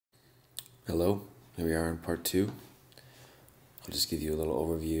Hello, here we are in part two. I'll just give you a little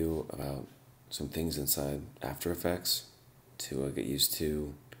overview about some things inside After Effects to get used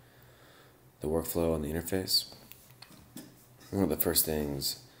to the workflow and the interface. One of the first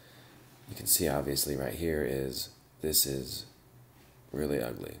things you can see obviously right here is this is really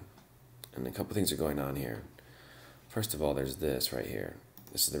ugly. And a couple things are going on here. First of all, there's this right here.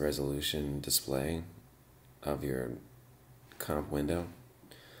 This is the resolution display of your comp window.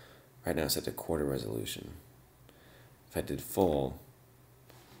 Right now it's set to quarter resolution. If I did full,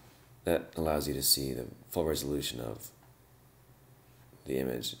 that allows you to see the full resolution of the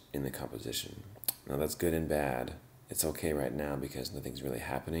image in the composition. Now that's good and bad. It's okay right now because nothing's really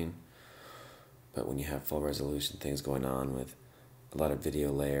happening. But when you have full resolution things going on with a lot of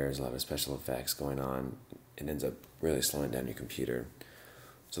video layers, a lot of special effects going on, it ends up really slowing down your computer.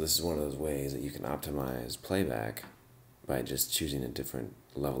 So this is one of those ways that you can optimize playback by just choosing a different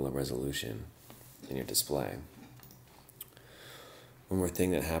level of resolution in your display. One more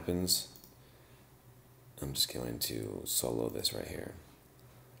thing that happens, I'm just going to solo this right here.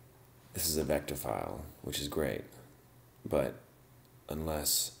 This is a vector file, which is great, but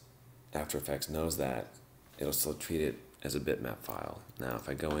unless After Effects knows that, it'll still treat it as a bitmap file. Now if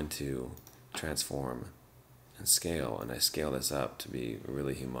I go into transform and scale, and I scale this up to be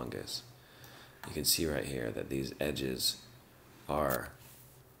really humongous, you can see right here that these edges are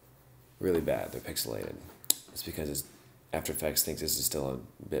really bad. They're pixelated. It's because After Effects thinks this is still a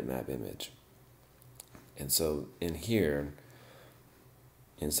bitmap image. And so in here,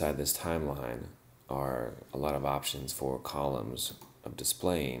 inside this timeline, are a lot of options for columns of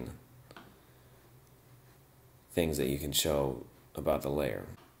displaying things that you can show about the layer.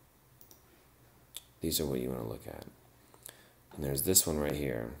 These are what you want to look at. And there's this one right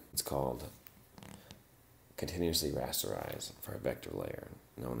here. It's called continuously rasterize for a vector layer.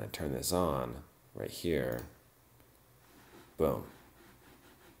 Now when I turn this on, right here, boom,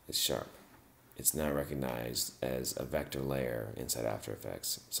 it's sharp. It's now recognized as a vector layer inside After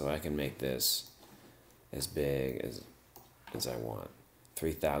Effects. So I can make this as big as I want.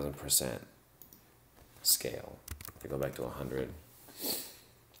 3000% scale. If I go back to 100.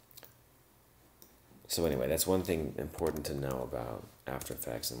 So anyway, that's one thing important to know about After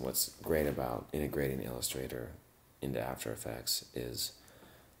Effects, and what's great about integrating Illustrator into After Effects is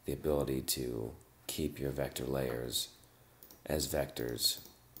the ability to keep your vector layers as vectors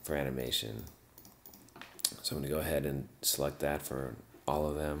for animation. So I'm going to go ahead and select that for all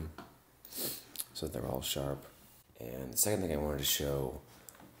of them so that they're all sharp. And the second thing I wanted to show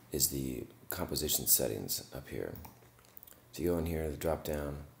is the composition settings up here. If you go in here, the drop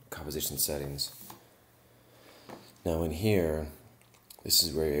down, composition settings. Now in here, this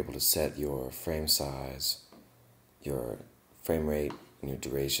is where you're able to set your frame size, your frame rate, and your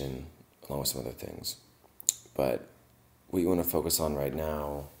duration, along with some other things. But what you want to focus on right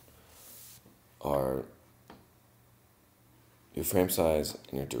now are your frame size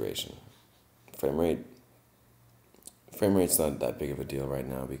and your duration. Frame rate's not that big of a deal right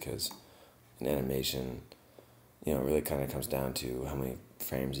now because in animation, it really kind of comes down to how many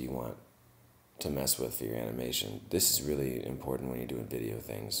frames you want to mess with for your animation. This is really important when you're doing video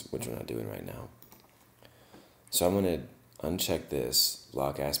things, which we're not doing right now. So I'm going to uncheck this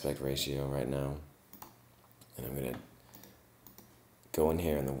lock aspect ratio right now, and I'm going to go in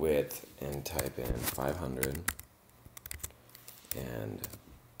here in the width and type in 500 and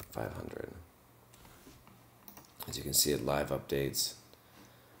 500. As you can see, it live updates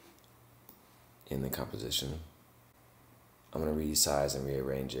in the composition. I'm going to resize and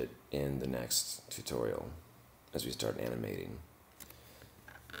rearrange it in the next tutorial as we start animating.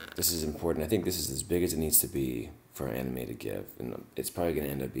 This is important. I think this is as big as it needs to be for an animated GIF, and it's probably going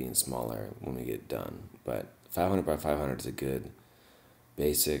to end up being smaller when we get done. But 500 by 500 is a good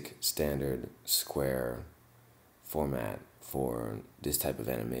basic standard square format for this type of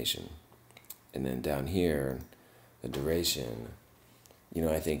animation. And then down here, the duration,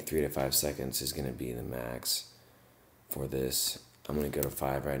 I think 3 to 5 seconds is going to be the max for this. I'm going to go to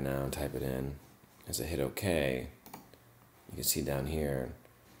 5 right now and type it in. As I hit OK, you can see down here,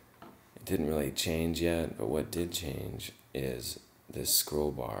 it didn't really change yet, but what did change is this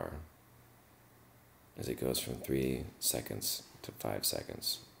scroll bar as it goes from 3 seconds to 5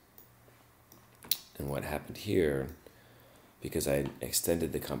 seconds. And what happened here, because I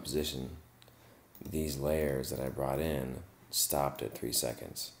extended the composition, these layers that I brought in stopped at 3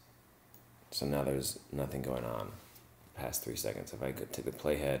 seconds. So now there's nothing going on past 3 seconds. If I go to the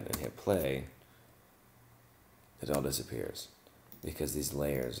playhead and hit play, it all disappears because these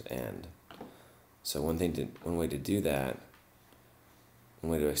layers end. So one way to do that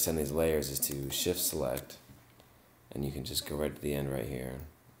one way to extend these layers is to shift select, and you can just go right to the end right here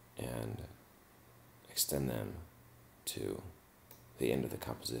and extend them to the end of the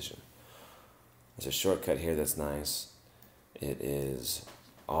composition. There's a shortcut here that's nice. It is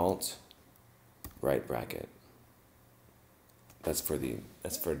Alt right bracket. That's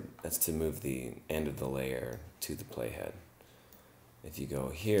to move the end of the layer to the playhead. If you go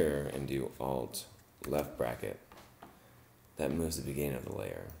here and do Alt left bracket, that moves the beginning of the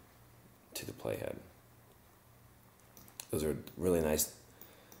layer to the playhead. Those are really nice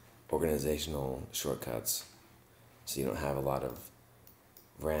organizational shortcuts, so you don't have a lot of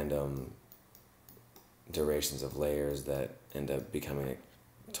random durations of layers that end up becoming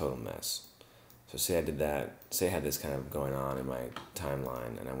a total mess. So say I did that, say I had this kind of going on in my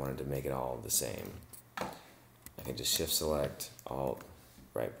timeline and I wanted to make it all the same. I can just shift select, Alt,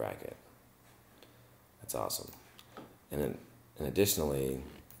 right bracket. That's awesome. And additionally,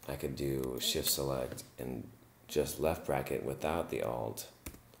 I could do shift select and just left bracket without the Alt,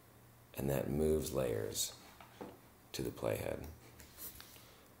 and that moves layers to the playhead.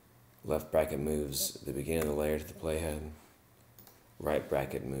 Left bracket moves the beginning of the layer to the playhead. Right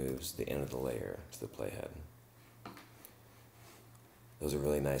bracket moves the end of the layer to the playhead. Those are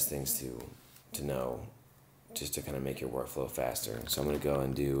really nice things to know, just to kind of make your workflow faster. So I'm going to go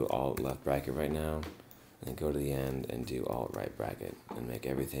and do Alt left bracket right now, and then go to the end and do Alt right bracket and make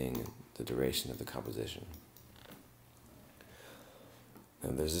everything the duration of the composition. Now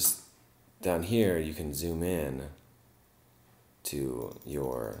there's this, down here you can zoom in to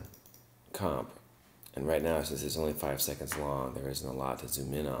your comp. And right now, since it's only 5 seconds long, there isn't a lot to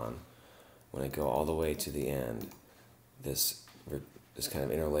zoom in on. When I go all the way to the end, this kind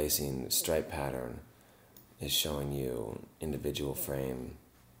of interlacing stripe pattern is showing you individual frame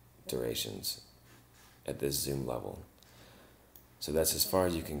durations at this zoom level. So that's as far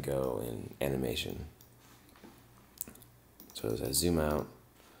as you can go in animation. So as I zoom out,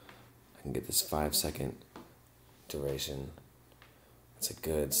 I can get this 5-second duration. It's a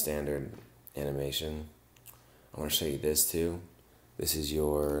good standard animation. I want to show you this too. This is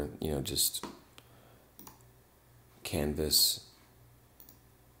your, just canvas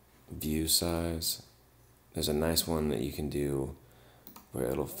view size. There's a nice one that you can do where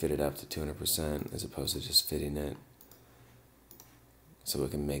it'll fit it up to 200% as opposed to just fitting it. So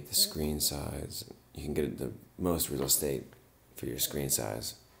it can make the screen size. You can get the most real estate for your screen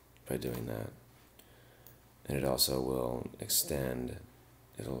size by doing that. And it also will extend.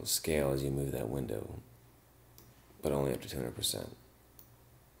 It'll scale as you move that window, but only up to 200%.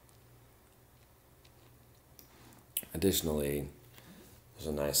 Additionally, there's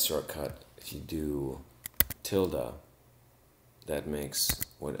a nice shortcut. If you do tilde, that makes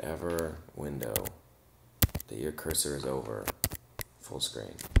whatever window that your cursor is over full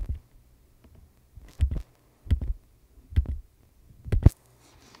screen.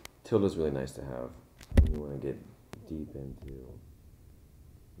 Tilde is really nice to have when you want to get deep into,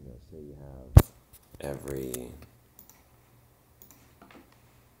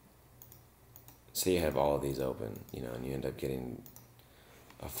 say you have all of these open, and you end up getting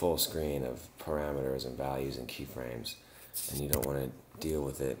a full screen of parameters and values and keyframes, and you don't want to deal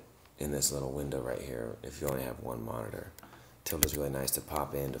with it in this little window right here if you only have one monitor. Tilde is really nice to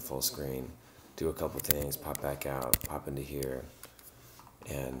pop into full screen, do a couple things, pop back out, pop into here,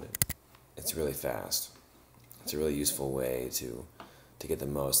 and it's really fast. It's a really useful way to get the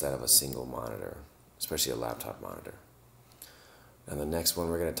most out of a single monitor, especially a laptop monitor. And the next one,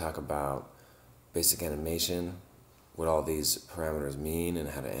 we're going to talk about basic animation, what all these parameters mean and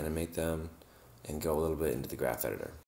how to animate them, and go a little bit into the graph editor.